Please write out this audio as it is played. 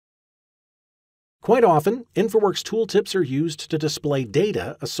Quite often, InfraWorks tooltips are used to display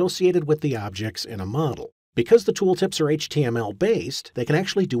data associated with the objects in a model. Because the tooltips are HTML-based, they can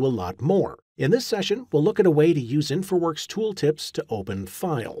actually do a lot more. In this session, we'll look at a way to use InfraWorks tooltips to open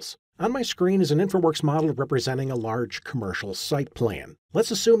files. On my screen is an InfraWorks model representing a large commercial site plan.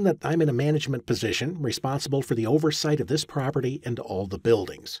 Let's assume that I'm in a management position responsible for the oversight of this property and all the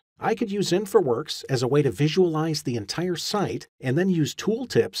buildings. I could use InfraWorks as a way to visualize the entire site and then use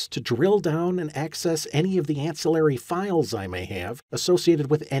tooltips to drill down and access any of the ancillary files I may have associated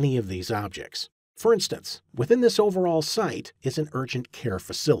with any of these objects. For instance, within this overall site is an urgent care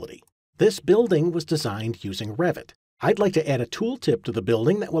facility. This building was designed using Revit. I'd like to add a tooltip to the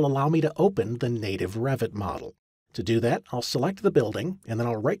building that will allow me to open the native Revit model. To do that, I'll select the building, and then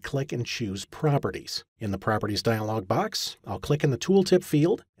I'll right-click and choose Properties. In the Properties dialog box, I'll click in the Tooltip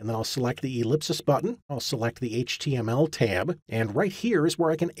field, and then I'll select the ellipsis button. I'll select the HTML tab, and right here is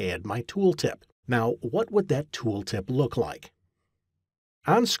where I can add my tooltip. Now, what would that tooltip look like?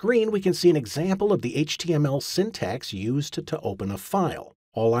 On screen, we can see an example of the HTML syntax used to open a file.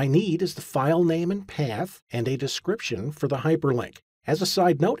 All I need is the file name and path and a description for the hyperlink. As a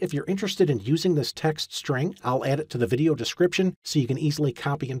side note, if you're interested in using this text string, I'll add it to the video description so you can easily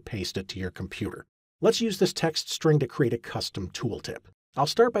copy and paste it to your computer. Let's use this text string to create a custom tooltip. I'll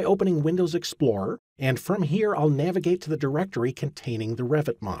start by opening Windows Explorer, and from here I'll navigate to the directory containing the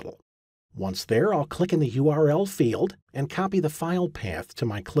Revit model. Once there, I'll click in the URL field and copy the file path to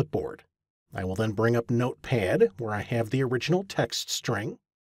my clipboard. I will then bring up Notepad, where I have the original text string.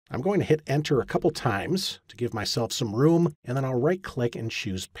 I'm going to hit Enter a couple times to give myself some room, and then I'll right-click and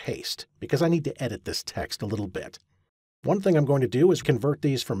choose Paste, because I need to edit this text a little bit. One thing I'm going to do is convert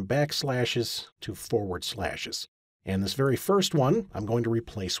these from backslashes to forward slashes. And this very first one, I'm going to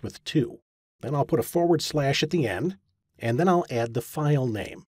replace with 2. Then I'll put a forward slash at the end, and then I'll add the file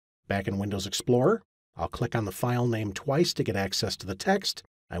name. Back in Windows Explorer, I'll click on the file name twice to get access to the text.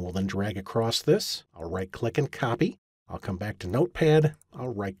 I will then drag across this. I'll right-click and copy. I'll come back to Notepad.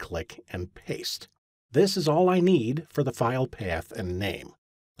 I'll right-click and paste. This is all I need for the file path and name.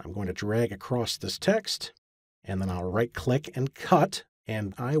 I'm going to drag across this text, and then I'll right-click and cut,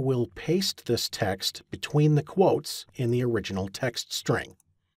 and I will paste this text between the quotes in the original text string.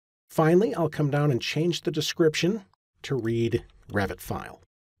 Finally, I'll come down and change the description to read Revit file.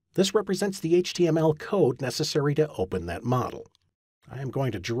 This represents the HTML code necessary to open that model. I am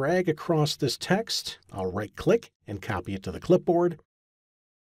going to drag across this text. I'll right-click and copy it to the clipboard.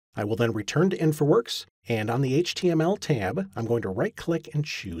 I will then return to InfraWorks, and on the HTML tab, I'm going to right-click and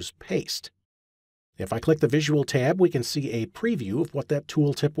choose Paste. If I click the Visual tab, we can see a preview of what that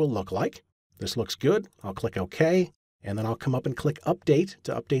tooltip will look like. This looks good. I'll click OK, and then I'll come up and click Update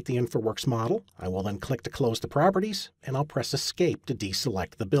to update the InfraWorks model. I will then click to close the properties, and I'll press Escape to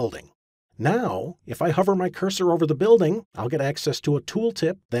deselect the building. Now, if I hover my cursor over the building, I'll get access to a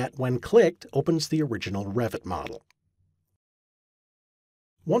tooltip that, when clicked, opens the original Revit model.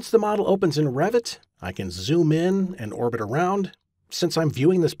 Once the model opens in Revit, I can zoom in and orbit around. Since I'm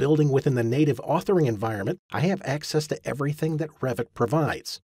viewing this building within the native authoring environment, I have access to everything that Revit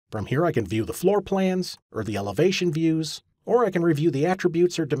provides. From here, I can view the floor plans or the elevation views, or I can review the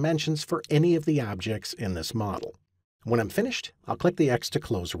attributes or dimensions for any of the objects in this model. When I'm finished, I'll click the X to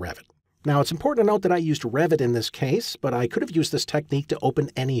close Revit. Now, it's important to note that I used Revit in this case, but I could have used this technique to open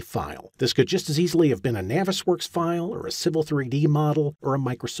any file. This could just as easily have been a Navisworks file, or a Civil 3D model, or a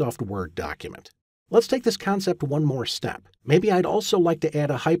Microsoft Word document. Let's take this concept one more step. Maybe I'd also like to add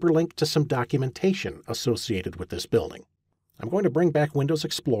a hyperlink to some documentation associated with this building. I'm going to bring back Windows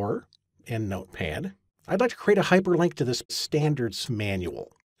Explorer and Notepad. I'd like to create a hyperlink to this standards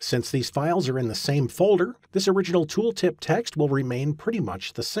manual. Since these files are in the same folder, this original tooltip text will remain pretty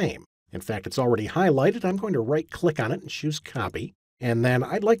much the same. In fact, it's already highlighted. I'm going to right-click on it and choose Copy. And then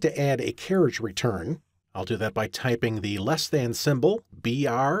I'd like to add a carriage return. I'll do that by typing the less than symbol,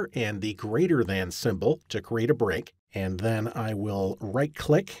 BR, and the greater than symbol to create a break. And then I will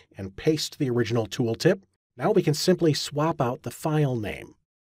right-click and paste the original tooltip. Now we can simply swap out the file name.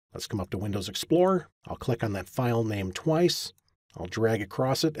 Let's come up to Windows Explorer. I'll click on that file name twice. I'll drag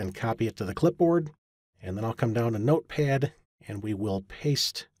across it and copy it to the clipboard. And then I'll come down to Notepad, and we will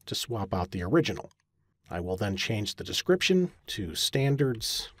paste to swap out the original. I will then change the description to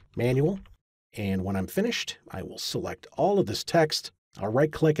Standards Manual, and when I'm finished, I will select all of this text. I'll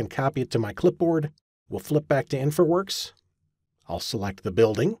right-click and copy it to my clipboard. We'll flip back to InfraWorks. I'll select the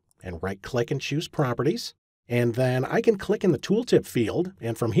building and right-click and choose Properties. And then I can click in the Tooltip field,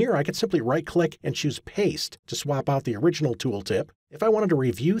 and from here I could simply right-click and choose Paste to swap out the original tooltip. If I wanted to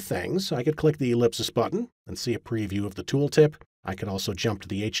review things, I could click the ellipsis button and see a preview of the tooltip. I could also jump to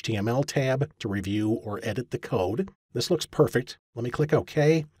the HTML tab to review or edit the code. This looks perfect. Let me click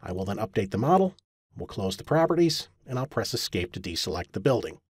OK. I will then update the model. We'll close the properties, and I'll press Escape to deselect the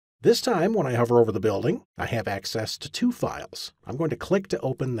building. This time, when I hover over the building, I have access to 2 files. I'm going to click to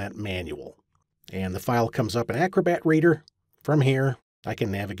open that manual. And the file comes up in Acrobat Reader. From here, I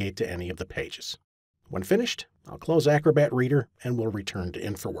can navigate to any of the pages. When finished, I'll close Acrobat Reader and we'll return to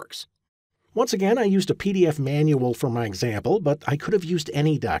InfraWorks. Once again, I used a PDF manual for my example, but I could have used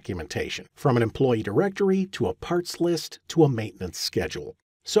any documentation, from an employee directory to a parts list to a maintenance schedule.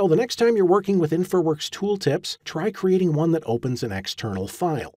 So the next time you're working with InfraWorks Tooltips, try creating one that opens an external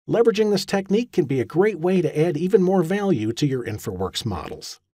file. Leveraging this technique can be a great way to add even more value to your InfraWorks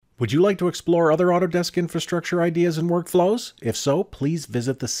models. Would you like to explore other Autodesk infrastructure ideas and workflows? If so, please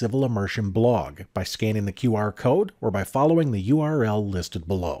visit the Civil Immersion blog by scanning the QR code or by following the URL listed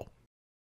below.